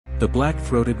The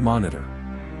black-throated monitor.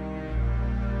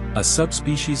 A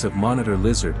subspecies of monitor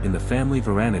lizard in the family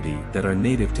Varanidae that are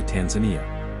native to Tanzania.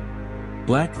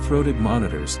 Black-throated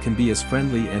monitors can be as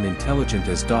friendly and intelligent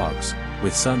as dogs,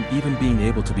 with some even being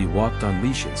able to be walked on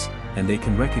leashes, and they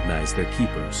can recognize their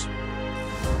keepers.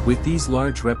 With these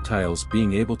large reptiles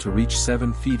being able to reach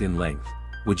 7 feet in length,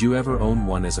 would you ever own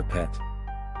one as a pet?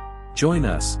 Join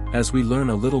us, as we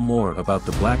learn a little more about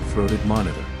the black-throated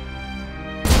monitor.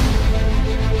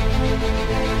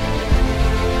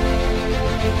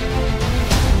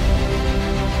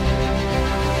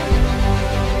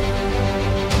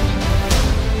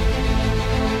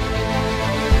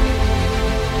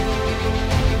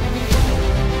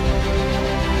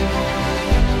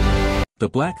 The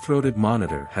black-throated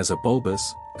monitor has a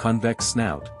bulbous, convex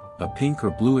snout, a pink or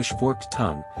bluish forked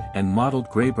tongue, and mottled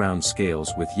gray-brown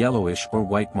scales with yellowish or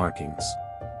white markings.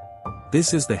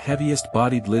 This is the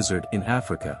heaviest-bodied lizard in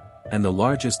Africa, and the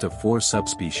largest of 4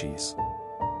 subspecies.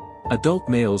 Adult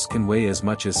males can weigh as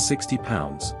much as 60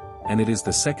 pounds, and it is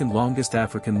the second longest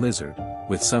African lizard,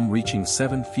 with some reaching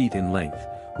 7 feet in length,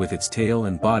 with its tail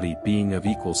and body being of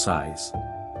equal size.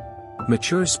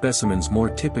 Mature specimens more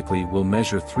typically will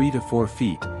measure 3 to 4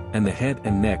 feet, and the head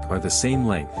and neck are the same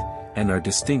length, and are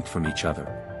distinct from each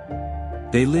other.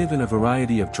 They live in a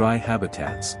variety of dry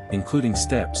habitats, including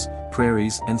steppes,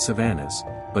 prairies and savannas,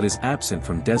 but is absent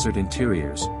from desert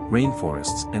interiors,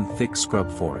 rainforests and thick scrub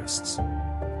forests.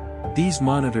 These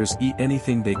monitors eat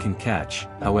anything they can catch.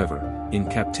 However, in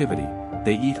captivity,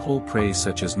 they eat whole prey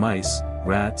such as mice,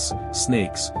 rats,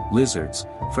 snakes, lizards,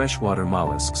 freshwater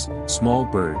mollusks, small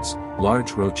birds,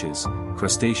 large roaches,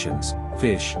 crustaceans,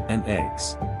 fish, and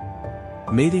eggs.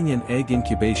 Mating and egg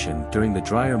incubation during the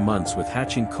drier months with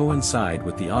hatching coincide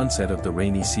with the onset of the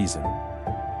rainy season.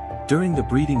 During the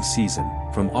breeding season,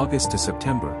 from August to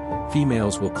September,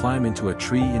 females will climb into a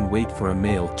tree and wait for a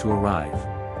male to arrive.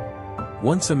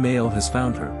 Once a male has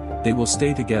found her, they will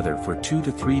stay together for 2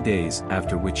 to 3 days,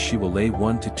 after which she will lay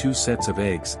 1 to 2 sets of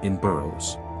eggs in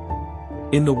burrows.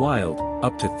 In the wild,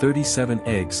 up to 37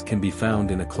 eggs can be found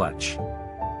in a clutch.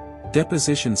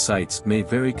 Deposition sites may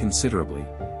vary considerably,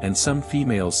 and some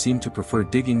females seem to prefer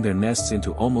digging their nests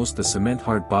into almost the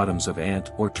cement-hard bottoms of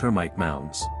ant or termite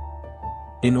mounds.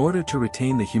 In order to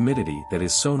retain the humidity that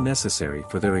is so necessary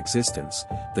for their existence,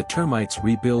 the termites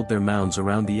rebuild their mounds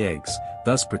around the eggs,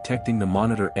 thus protecting the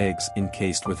monitor eggs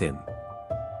encased within.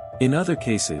 In other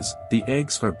cases, the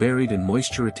eggs are buried in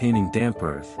moisture-retaining damp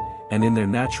earth, and in their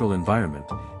natural environment,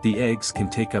 the eggs can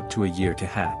take up to a year to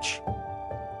hatch.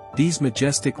 These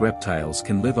majestic reptiles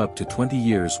can live up to 20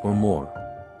 years or more.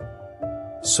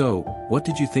 So, what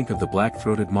did you think of the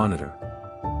black-throated monitor?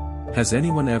 Has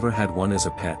anyone ever had one as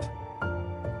a pet?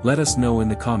 Let us know in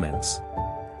the comments.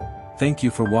 Thank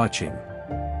you for watching.